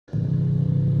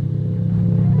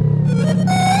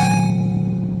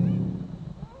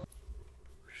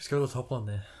go to the top one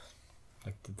there.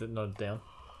 Like, not down.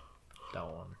 That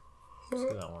one. Let's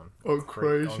go that one. On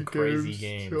crazy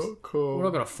games. We're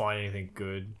not gonna find anything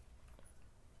good.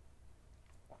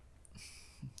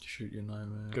 Shoot your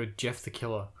nightmare. Go Jeff the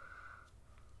Killer.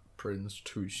 That's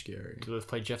too scary. So let's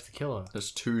play Jeff the Killer.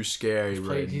 That's too scary,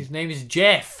 bro. His name is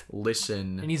Jeff.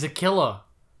 Listen. And he's a killer.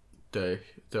 The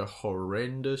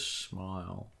horrendous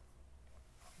smile.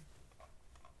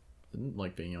 Didn't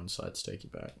like being on sites take you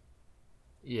back.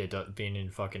 Yeah, being in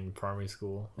fucking primary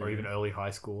school or even early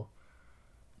high school.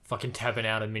 Fucking tapping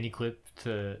out a mini clip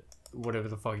to whatever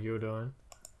the fuck you were doing.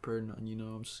 Bro, you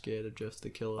know I'm scared of Jeff the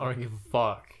Killer. I don't give a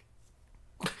fuck.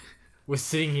 We're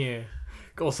sitting here.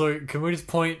 Also, can we just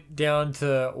point down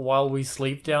to while we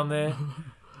sleep down there?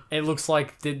 It looks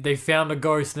like they found a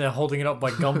ghost and they're holding it up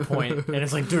by gunpoint. And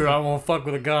it's like, dude, I won't fuck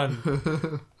with a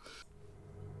gun.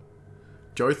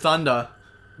 Joe Thunder.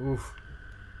 Oof.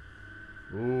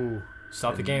 Ooh.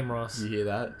 Start the game, Ross. You hear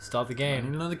that? Start the game. I don't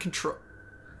even know the control.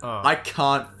 Oh. I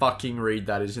can't fucking read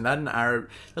that. Isn't that an Arab?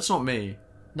 That's not me.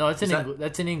 No, it's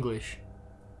that's in English.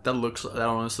 That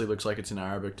honestly looks like it's in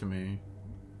Arabic to me.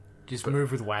 Just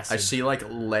move with WASD. I see like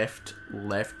left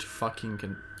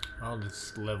fucking Oh,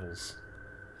 it's levels.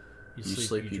 You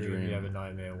sleep, you dream. You have a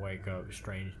nightmare, wake up,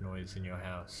 strange noise in your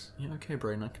house. Yeah, okay,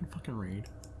 Braden, I can fucking read.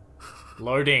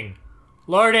 Loading!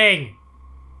 Loading!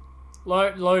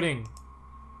 Loading!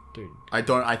 Dude. I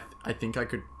think I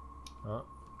could... Huh?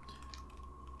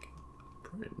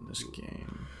 Put it in this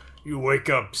game. You wake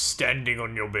up standing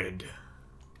on your bed.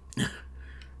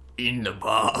 In the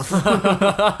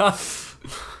bath.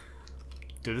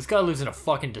 Dude, this guy lives in a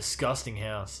fucking disgusting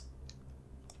house.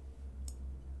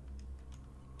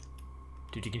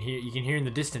 Dude, you can hear in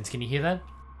the distance. Can you hear that?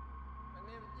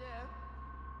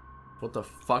 What the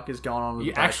fuck is going on with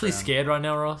you actually scared right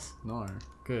now, Ross? No.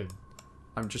 Good.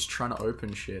 I'm just trying to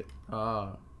open shit.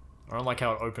 Ah. I don't like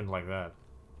how it opened like that.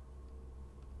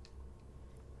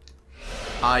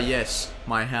 Ah, yes.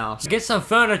 My house. Get some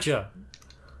furniture.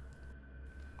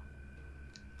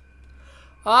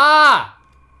 Ah!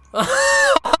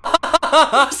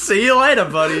 See you later,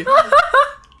 buddy.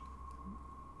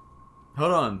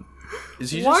 Hold on. Why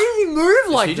does he move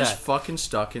like that? Is he just fucking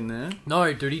stuck in there?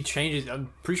 No, dude, he changes. I'm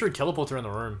pretty sure he teleports around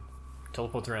the room.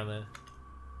 Teleports around there.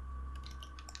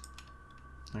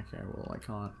 Okay, well, I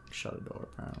can't shut a door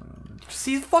apparently.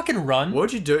 See his fucking run? What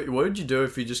would you do? What would you do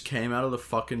if he just came out of the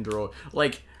fucking drawer?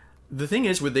 Like, the thing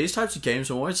is, with these types of games,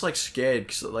 I'm always like scared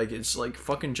because like it's like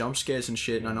fucking jump scares and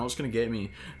shit, and I know it's gonna get me.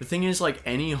 The thing is, like,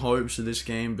 any hopes of this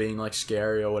game being like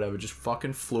scary or whatever just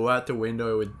fucking flew out the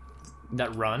window with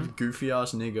that run. Goofy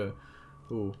ass nigga.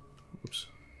 Ooh, oops.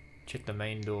 Check the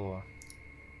main door,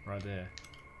 right there.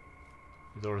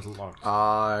 The door is locked.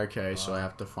 Ah, okay, so I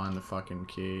have to find the fucking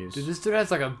keys. Dude, this dude has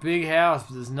like a big house,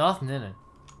 but there's nothing in it.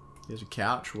 There's a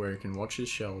couch where he can watch his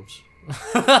shelves.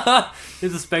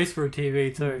 There's a space for a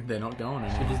TV too. They're not going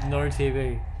anywhere. There's no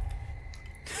TV.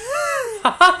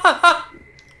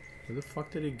 Where the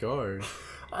fuck did he go?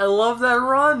 I love that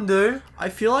run, dude. I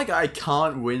feel like I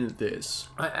can't win at this.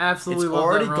 I absolutely love that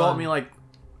run. It's already got me like...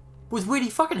 It was weird, he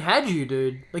fucking had you,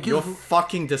 dude. Like You're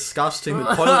fucking disgusting.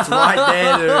 The toilet's right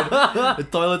there, dude. The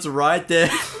toilet's right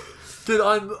there. Dude,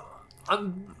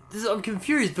 I'm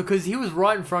confused because he was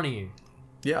right in front of you.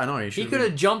 Yeah, I know. He could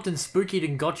have jumped and spookied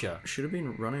and got you. Should have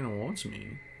been running towards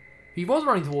me. He was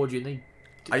running towards you and then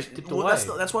he dipped away.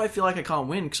 That's why I feel like I can't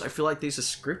win, because I feel like these are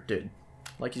scripted.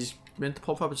 Like he's meant to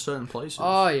pop up at certain places.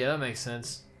 Oh yeah, that makes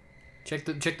sense. Check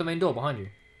the main door behind you.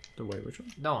 Wait, which one?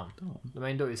 No one. The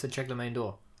main door. You said check the main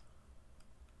door.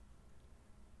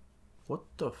 What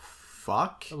the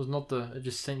fuck? That was not the... It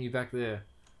just sent you back there.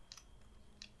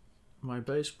 My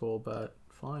baseball bat.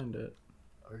 Find it.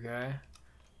 Okay.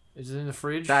 Is it in the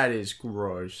fridge? That is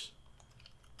gross.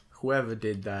 Whoever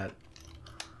did that.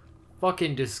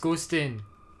 Fucking disgusting.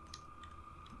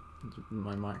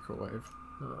 My microwave.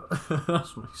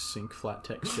 It's my sink flat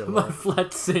texture. My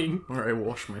flat sink. Where I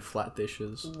wash my flat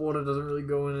dishes. Water doesn't really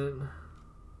go in it.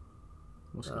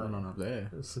 What's going on up there?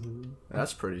 Some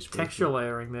That's pretty spooky. texture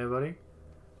layering there, buddy.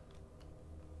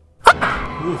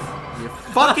 Oof. You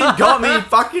fucking got me,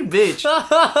 fucking bitch.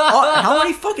 Oh, how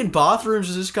many fucking bathrooms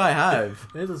does this guy have?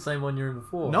 It's the same one you're in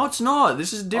before. No, it's not.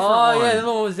 This is a different one. one. Yeah, the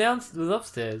other one was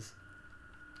upstairs.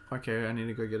 Okay, I need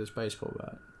to go get his baseball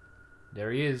bat.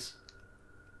 There he is.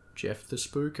 Jeff the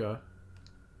Spooker.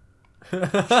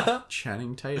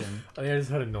 Channing Tatum. I think I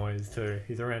just heard a noise too.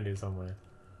 He's around here somewhere.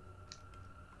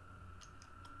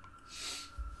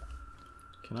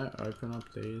 Can I open up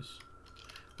these?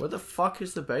 Where the fuck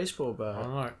is the baseball bat? I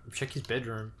don't know. Check his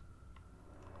bedroom.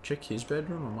 Check his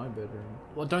bedroom or my bedroom?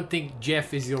 Well, don't think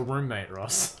Jeff is your roommate,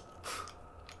 Ross.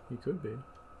 He could be.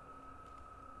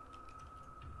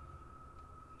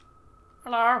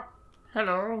 Hello.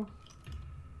 Hello.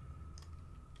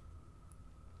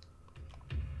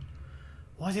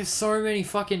 Why is there so many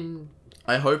fucking...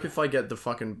 I hope if I get the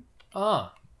fucking...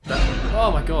 Ah.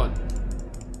 Oh my god.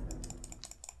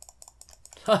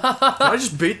 Can I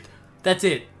just beat... That's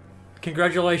it.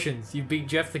 Congratulations. You beat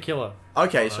Jeff the Killer.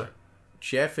 Okay, Oh, so... no.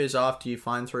 Jeff is after you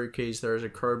find 3 keys. There is a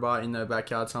crowbar in their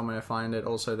backyard somewhere. Find it.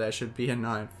 Also, there should be a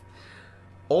knife.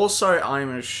 Also, I'm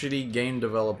a shitty game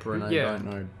developer and I don't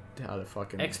know how to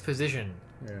fucking... Exposition.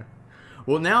 Yeah.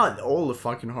 Well, now all the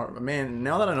fucking horror... Man,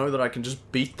 now that I know that I can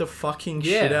just beat the fucking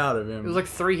shit out of him. It was like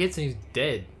 3 hits and he's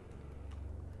dead.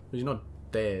 He's not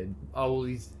dead. Oh, well,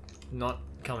 he's not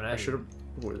coming at I should you.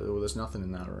 have... Well, there's nothing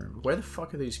in that room. Where the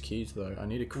fuck are these keys, though? I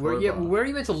need a crowbar. Where are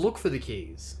you meant to look for the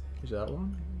keys? Is that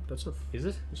one? That's a... Is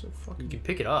it? It's a fucking... You can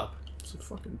pick it up. It's a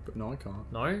fucking... No, I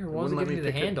can't. No? Why was it wouldn't let giving you me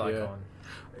the pick it, hand yeah. icon?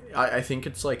 I think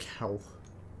it's like health.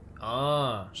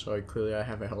 Ah. So clearly I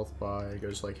have a health bar. It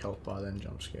goes like health bar, then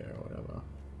jump scare or whatever.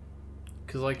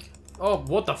 Cause like... Oh,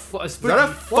 what the fuck? Is that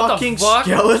a fucking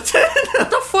skeleton? What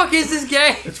the fuck is this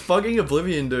game? It's fucking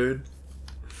Oblivion, dude.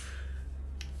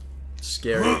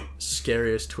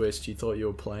 Scariest twist. You thought you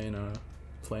were playing a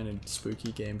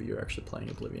spooky game, but you're actually playing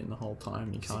Oblivion the whole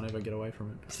time. You can't ever get away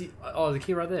from it. See, oh, the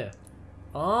key right there.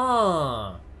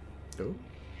 Ah. Oh,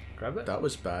 Grab it? that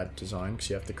was bad design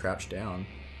because you have to crouch down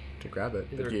to grab it,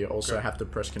 Either but you also have to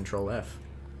press Control F.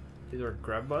 Either a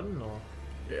grab button or...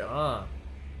 Yeah. Ah.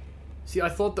 See, I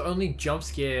thought the only jump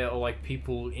scare or like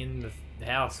people in the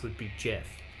house would be Jeff.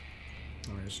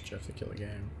 Oh, it's Jeff the Killer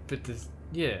game. But there's...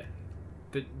 Yeah.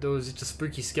 But there was just a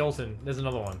spooky skeleton. There's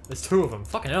another one. There's 2 of them.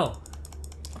 Fucking hell.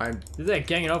 They're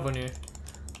ganging up on you.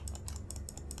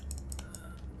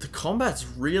 The combat's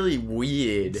really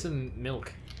weird. Get some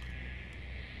milk.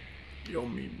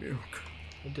 Yummy milk.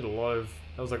 I did a lot of...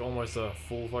 That was like almost a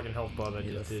full fucking health bar that I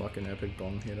Yeah, just the did. fucking epic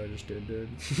bong hit I just did, dude.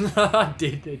 I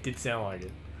did. It did sound like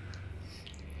it.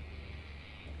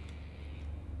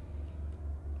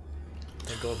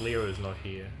 Thank God Lero's not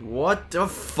here. What the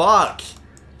fuck?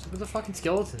 What's with the fucking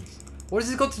skeletons? What has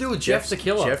this got to do with Jeff the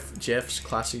Killer? Jeff's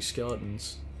classic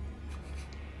skeletons.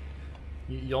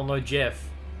 Y'all know Jeff.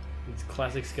 It's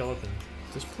classic skeletons.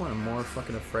 At this point, I'm more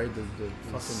fucking afraid of the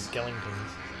Fucking fucking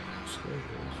skeletons. skeletons.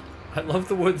 I love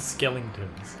the word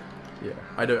skeletons. Yeah,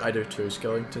 I do too.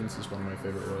 Skeletons is one of my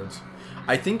favorite words.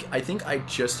 I think I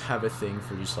just have a thing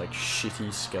for just like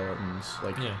shitty skeletons,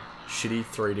 like shitty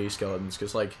 3D skeletons,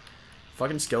 because like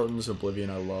fucking Skeletons in Oblivion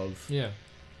I love. Yeah.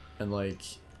 And like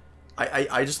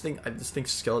I just think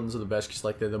skeletons are the best because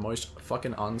like they're the most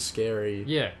fucking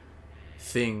unscary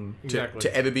thing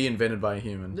to ever be invented by a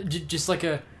human. Just like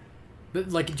a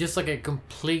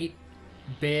complete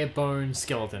bare bone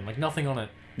skeleton, like nothing on it.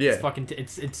 Yeah, it's fucking.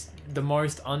 It's the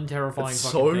most unterrifying. It's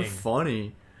fucking so thing.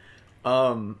 funny.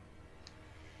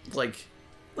 Like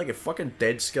a fucking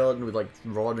dead skeleton with like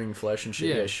rotting flesh and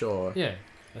shit. Yeah, sure. Yeah,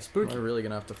 that's spooky. I'm really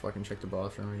gonna have to fucking check the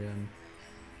bathroom again.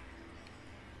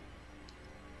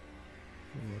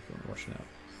 I'm watching out.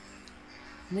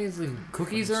 There's like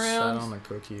cookies Fucking around. Sat on a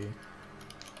cookie.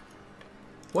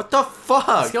 What the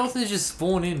fuck? Skeletons just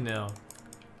spawn in now.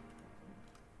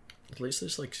 At least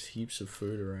there's like heaps of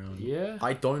food around. Yeah.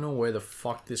 I don't know where the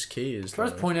fuck this key is. Can I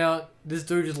just point out, this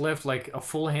dude just left like a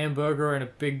full hamburger and a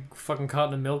big fucking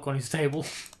carton of milk on his table.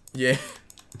 Yeah.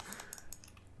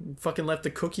 Fucking left a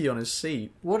cookie on his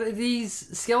seat. What are these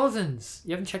skeletons?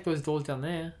 You haven't checked those doors down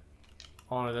there.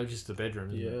 Oh no, they're just the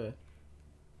bedroom. Yeah.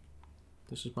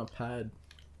 This is my pad.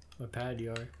 My pad,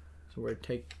 yo. So where I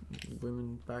take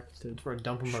women back to... That's where I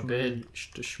dump on my bed.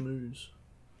 To schmooze.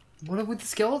 What are with the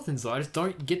skeletons though? I just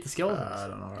don't get the skeletons. I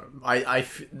don't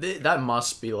know. That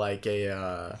must be like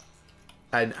a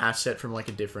an asset from like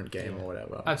a different game or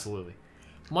whatever. Absolutely.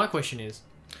 My question is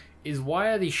why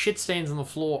are these shit stains on the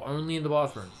floor only in the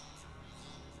bathroom?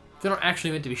 They're not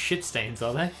actually meant to be shit stains,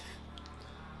 are they?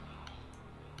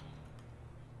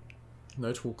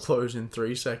 Notes will close in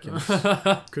 3 seconds.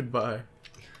 Goodbye.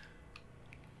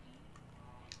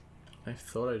 I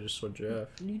thought I just saw Jeff.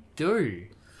 You do.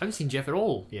 I haven't seen Jeff at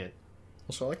all yet.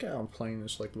 Also, I like how I'm playing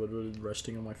this like literally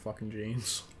resting on my fucking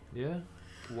jeans. Yeah.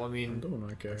 Well, I mean, I'm doing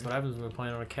okay. that's what happens when we're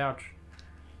playing on a couch.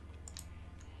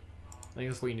 I think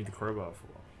that's what you need the crowbar for.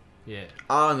 Yeah.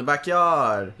 Ah, in the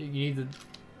backyard! You need the...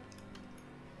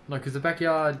 No, because the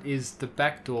backyard is the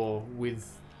back door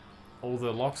with all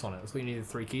the locks on it. That's what you need the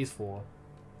 3 keys for.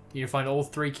 You need to find all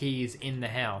 3 keys in the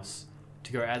house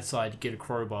to go outside to get a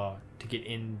crowbar to get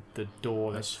in the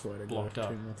door that's blocked up.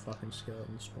 2 more fucking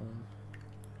skeletons spawn.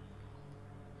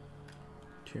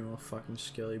 2 more fucking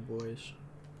skelly boys.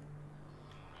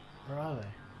 Where are they?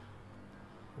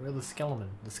 Where are the skeleton?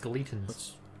 The skeletons.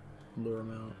 Let's lure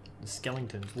them out. The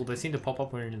skeletons. Well, they seem to pop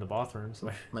up when you're in the bathroom. So.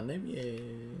 My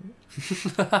name,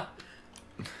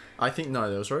 I think no.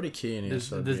 There was already a key in here.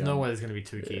 There's no way there's gonna be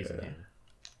 2 keys in here.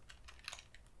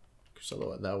 Because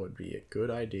otherwise, that would be a good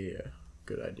idea.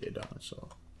 Good idea, dinosaur.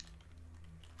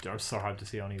 Dude, I'm so hyped to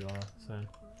see Onigana soon.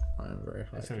 I am very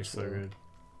hyped. It's gonna be so good.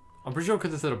 I'm pretty sure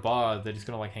because it's at a bar, they're just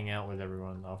gonna like hang out with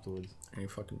everyone afterwards. Any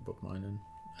fucking book mine in?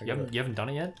 You haven't done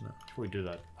it yet? No. Before we do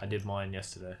that, I did mine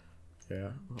yesterday. Yeah,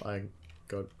 I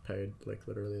got paid like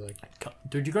literally like.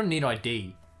 Dude, you're gonna need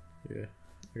ID. Yeah,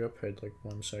 I got paid like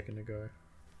 1 second ago.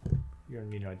 You're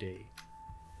gonna need ID.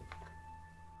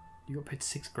 You got paid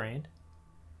 $6 grand?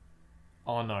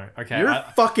 Oh no. Okay. You're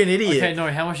a fucking idiot. Okay,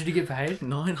 no. How much did you get paid?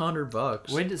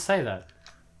 $900. Where did it say that?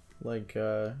 Like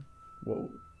what?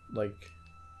 Like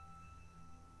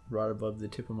right above the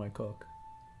tip of my cock.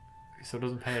 So it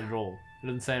doesn't pay it at all. It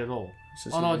doesn't say it at all.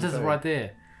 Oh no, it says it right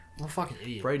there. I'm a fucking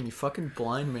idiot. Braden, you fucking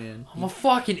blind man. I'm a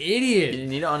fucking idiot. You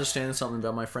need to understand something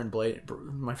about my friend Blade.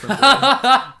 My friend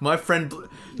Blade. My friend Blade.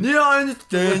 You need to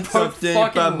understand something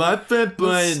about my friend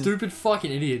Blade. Stupid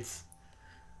fucking idiots.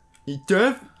 You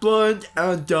deaf, blind,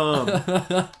 and dumb.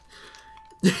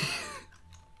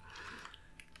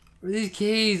 These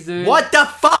keys, dude. What the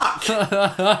fuck?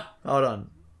 Hold on.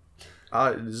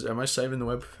 Am I saving the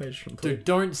web page from Dude,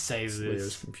 don't save this.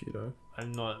 Leo's computer?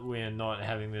 We're not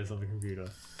having this on the computer.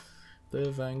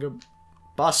 The Vanga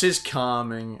bus is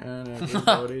coming and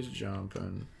everybody's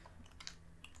jumping.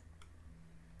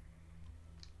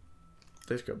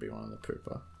 There's got to be one in the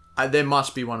pooper. There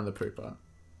must be one in the pooper.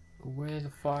 Where the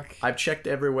fuck? I've checked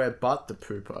everywhere but the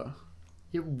pooper.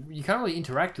 Yeah, you can't really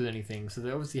interact with anything, so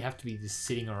they obviously have to be just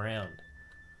sitting around.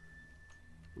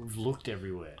 We've looked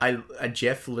everywhere.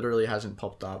 Jeff literally hasn't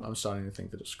popped up. I'm starting to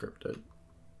think that it's scripted.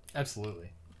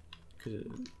 Absolutely. Because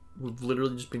we've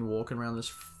literally just been walking around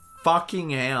this fucking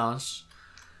house.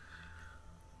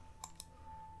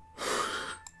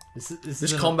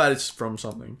 This combat is from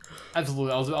something.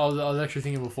 Absolutely. I was actually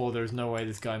thinking before, there's no way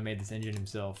this guy made this engine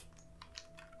himself.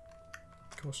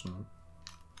 Of course not.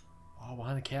 Oh,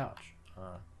 behind the couch.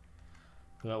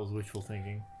 That was wishful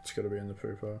thinking. It's got to be in the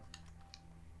pooper.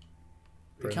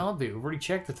 It can't be. We've already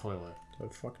checked the toilet.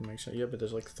 That fucking makes sense. Yeah, but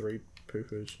there's like 3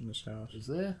 poopers in this house. Is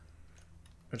there?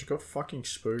 I just got fucking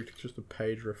spooked. Just the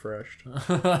page refreshed.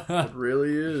 It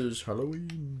really is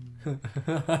Halloween.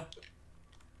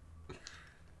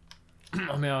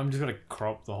 I mean, I'm just gonna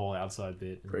crop the whole outside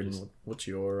bit. Braden, what's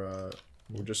your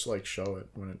we'll just like show it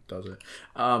when it does it.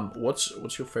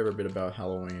 What's your favorite bit about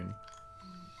Halloween?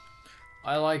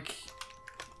 I like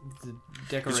the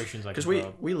decorations. Because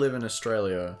we live in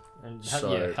Australia, and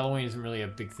so yeah, Halloween isn't really a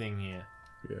big thing here.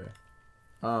 Yeah.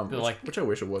 Which I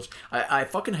wish it was. I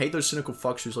fucking hate those cynical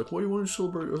fucks who's like, why do you want to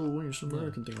celebrate Halloween? It's an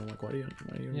American thing. I'm like, why do you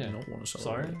not want to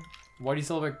celebrate? Sorry? Why do you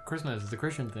celebrate Christmas? It's a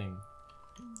Christian thing.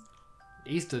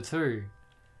 Easter too.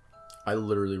 I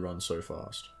literally run so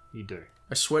fast. You do.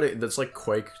 I swear to, that's like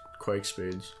Quake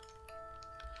speeds.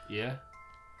 Yeah.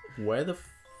 Where the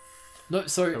no,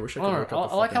 so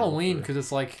I like Halloween because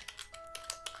it's like,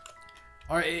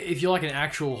 alright, if you're like an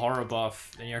actual horror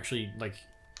buff and you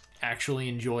actually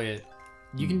enjoy it,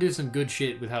 you can do some good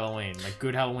shit with Halloween, like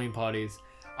good Halloween parties.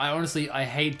 I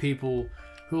hate people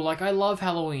who are like, I love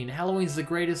Halloween. Halloween's the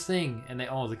greatest thing, and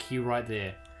the key right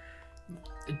there.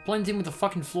 It blends in with the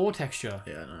fucking floor texture.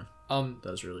 Yeah, I know.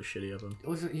 That's really shitty of him.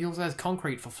 He also has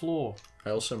concrete for floor. I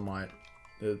also might.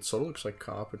 It sort of looks like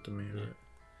carpet to me. Yeah. Right?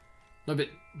 No, but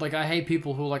like I hate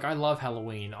people who are like, I love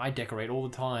Halloween. I decorate all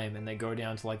the time, and they go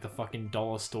down to like the fucking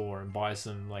dollar store and buy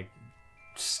some like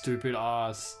stupid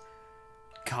ass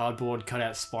cardboard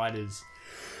cutout spiders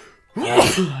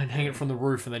and hang it from the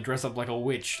roof, and they dress up like a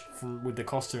witch with the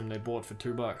costume they bought for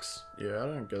 $2. Yeah, I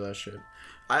don't get that shit.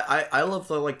 I love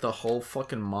the whole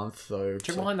fucking month though.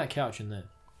 Check behind that couch in there.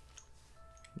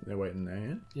 They're waiting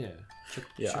there. Yeah.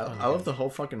 I love the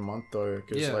whole fucking month though,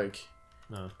 because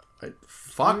no.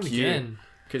 Fuck you.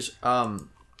 Because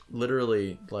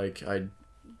literally like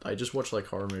I just watch like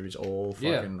horror movies all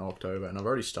fucking October, and I've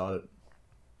already started.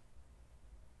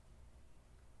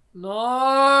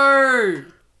 No.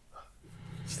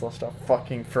 Just lost our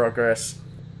fucking progress.